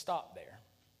doesn't stop there.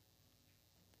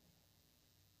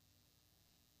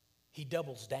 He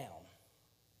doubles down.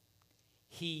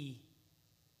 He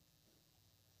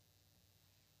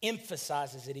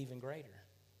emphasizes it even greater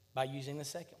by using the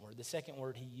second word. The second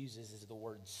word he uses is the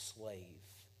word slave.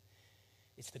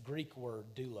 It's the Greek word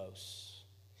doulos.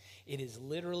 It is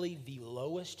literally the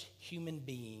lowest human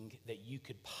being that you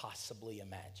could possibly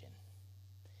imagine.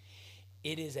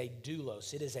 It is a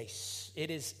doulos. It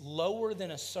is lower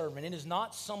than a servant. It is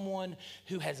not someone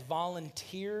who has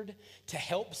volunteered to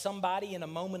help somebody in a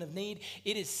moment of need.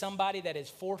 It is somebody that has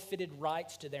forfeited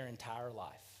rights to their entire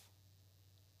life.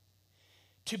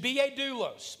 To be a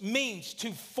doulos means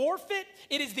to forfeit.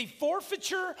 It is the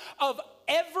forfeiture of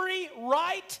every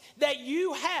right that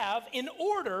you have in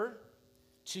order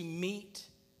to meet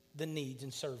the needs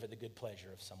and serve at the good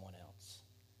pleasure of someone else.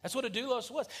 That's what a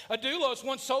doulos was. A doulos,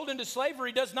 once sold into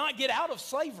slavery, does not get out of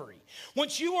slavery.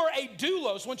 Once you are a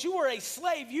doulos, once you are a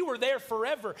slave, you are there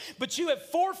forever. But you have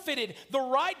forfeited the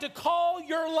right to call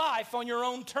your life on your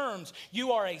own terms.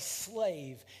 You are a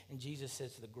slave. And Jesus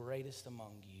says, the greatest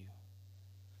among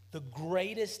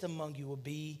you will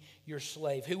be your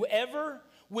slave. Whoever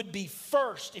would be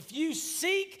first, if you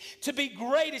seek to be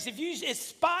greatest, if you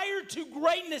aspire to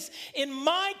greatness in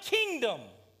my kingdom,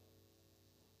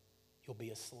 you'll be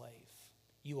a slave.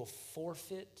 You will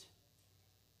forfeit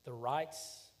the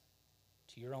rights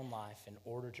to your own life in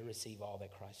order to receive all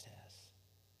that Christ has.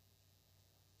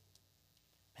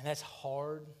 And that's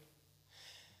hard.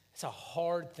 It's a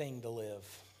hard thing to live.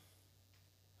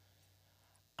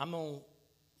 I'm going to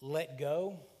let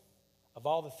go of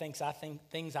all the things I think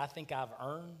I've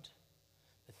earned,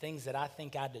 the things that I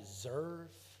think I deserve.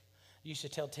 I used to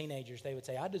tell teenagers, they would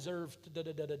say, I deserve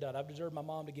da-da-da-da-da. I deserve my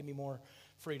mom to give me more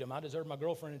freedom. I deserve my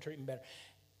girlfriend to treat me better.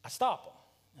 I stop them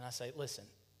and I say, listen,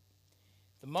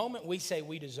 the moment we say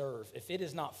we deserve, if it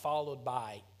is not followed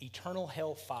by eternal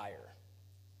hell fire,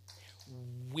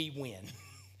 we win,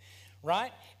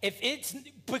 right? If it's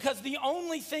because the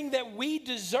only thing that we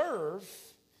deserve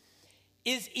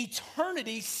is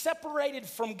eternity separated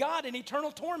from God in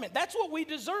eternal torment. That's what we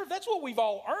deserve. That's what we've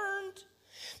all earned.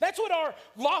 That's what our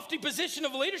lofty position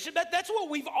of leadership, that's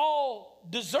what we've all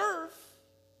deserved.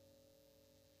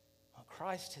 What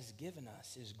Christ has given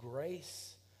us is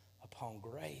grace upon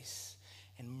grace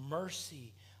and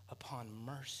mercy upon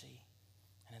mercy.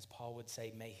 And as Paul would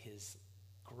say, may his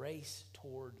grace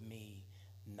toward me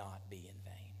not be in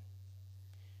vain.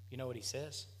 You know what he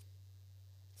says?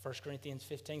 1 Corinthians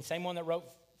 15, same one that wrote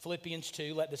Philippians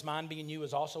 2, let this mind be in you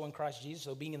as also in Christ Jesus.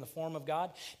 So being in the form of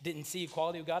God, didn't see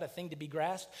equality with God a thing to be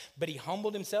grasped, but he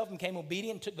humbled himself and became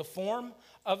obedient, took the form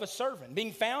of a servant.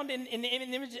 Being found in the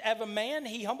image of a man,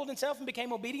 he humbled himself and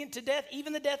became obedient to death,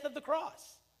 even the death of the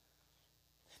cross.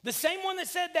 The same one that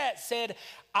said that said,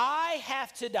 I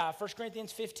have to die. 1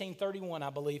 Corinthians 15:31, I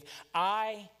believe.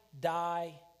 I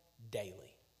die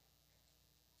daily.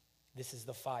 This is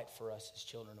the fight for us as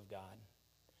children of God.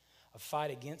 A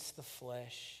fight against the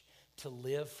flesh to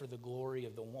live for the glory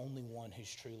of the only one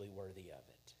who's truly worthy of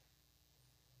it.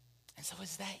 And so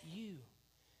is that you?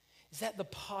 Is that the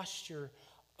posture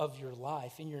of your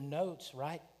life? In your notes,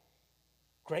 right?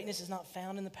 Greatness is not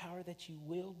found in the power that you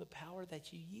wield, but power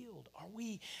that you yield. Are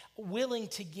we willing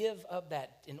to give up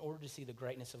that in order to see the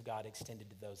greatness of God extended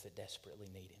to those that desperately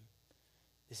need him?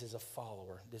 This is a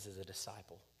follower. This is a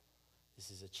disciple.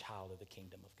 This is a child of the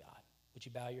kingdom of God. Would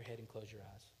you bow your head and close your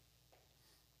eyes?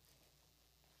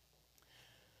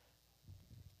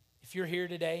 If you're here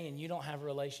today and you don't have a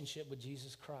relationship with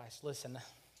Jesus Christ, listen.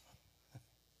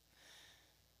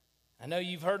 I know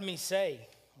you've heard me say,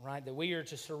 right, that we are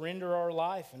to surrender our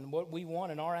life and what we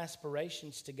want and our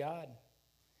aspirations to God.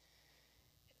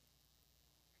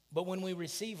 But when we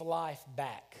receive life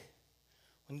back,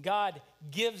 when God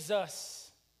gives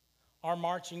us our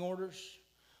marching orders,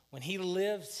 when he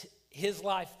lives his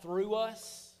life through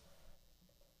us,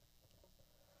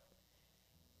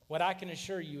 what I can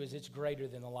assure you is it's greater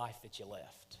than the life that you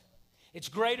left. It's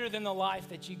greater than the life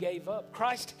that you gave up.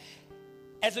 Christ,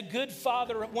 as a good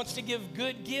father, wants to give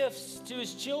good gifts to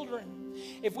his children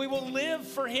if we will live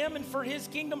for him and for his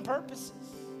kingdom purposes.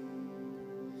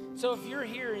 So if you're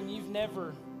here and you've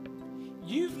never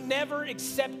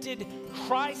accepted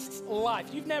Christ's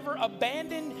life, you've never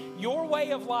abandoned your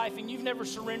way of life, and you've never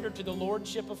surrendered to the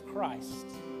lordship of Christ,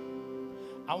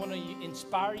 I want to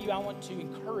inspire you. I want to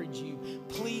encourage you.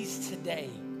 Please today,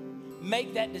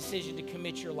 make that decision to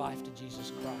commit your life to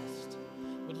Jesus Christ.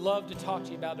 Would love to talk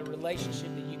to you about the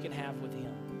relationship that you can have with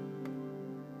him.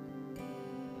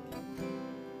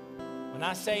 When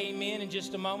I say amen in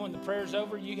just a moment, when the prayer's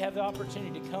over, you have the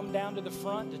opportunity to come down to the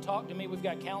front to talk to me. We've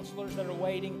got counselors that are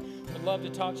waiting. Would love to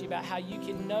talk to you about how you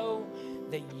can know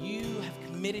that you have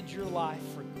committed your life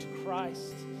to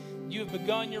Christ. You have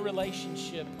begun your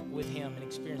relationship with him and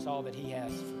experienced all that he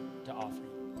has to offer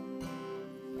you.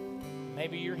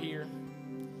 Maybe you're here,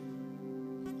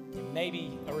 and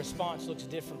maybe a response looks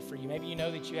different for you. Maybe you know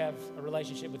that you have a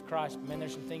relationship with Christ, but man,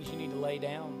 there's some things you need to lay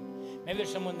down. Maybe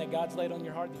there's someone that God's laid on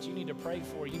your heart that you need to pray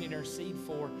for, you need to intercede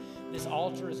for. This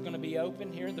altar is going to be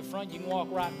open here at the front. You can walk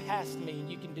right past me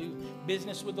and you can do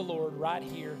business with the Lord right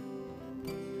here.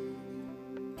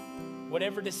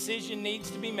 Whatever decision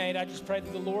needs to be made, I just pray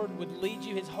that the Lord would lead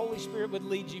you, his Holy Spirit would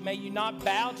lead you. May you not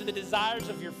bow to the desires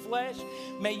of your flesh.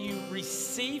 May you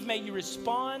receive, may you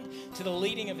respond to the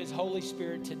leading of his Holy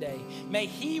Spirit today. May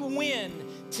he win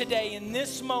today in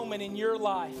this moment in your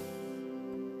life.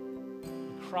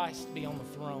 And Christ be on the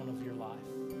throne of your life.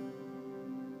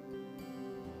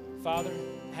 Father,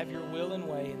 have your will and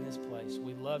way in this place.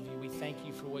 We love you. We thank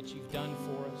you for what you've done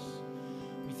for us.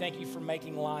 We thank you for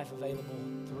making life available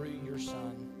through your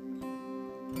Son.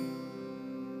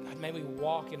 God, may we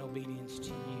walk in obedience to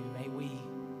you. May we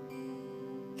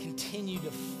continue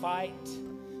to fight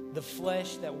the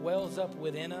flesh that wells up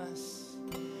within us.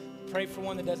 Pray for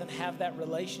one that doesn't have that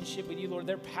relationship with you, Lord.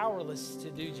 They're powerless to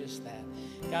do just that.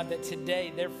 God, that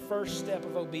today their first step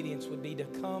of obedience would be to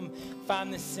come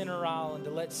find the center aisle and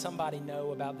to let somebody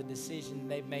know about the decision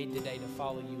they've made today to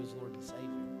follow you as Lord and Savior.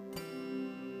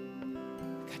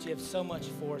 God, you have so much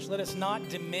for us. Let us not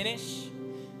diminish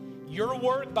your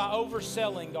work by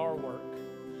overselling our work,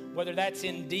 whether that's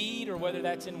in deed or whether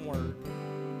that's in word.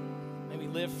 May we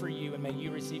live for you and may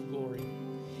you receive glory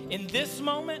in this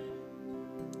moment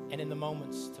and in the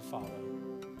moments to follow.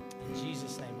 In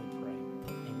Jesus' name we pray.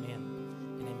 Amen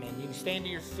and amen. You can stand to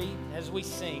your feet as we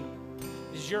sing.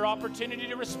 This is your opportunity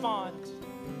to respond.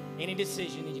 Any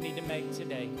decision that you need to make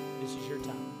today, this is your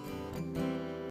time.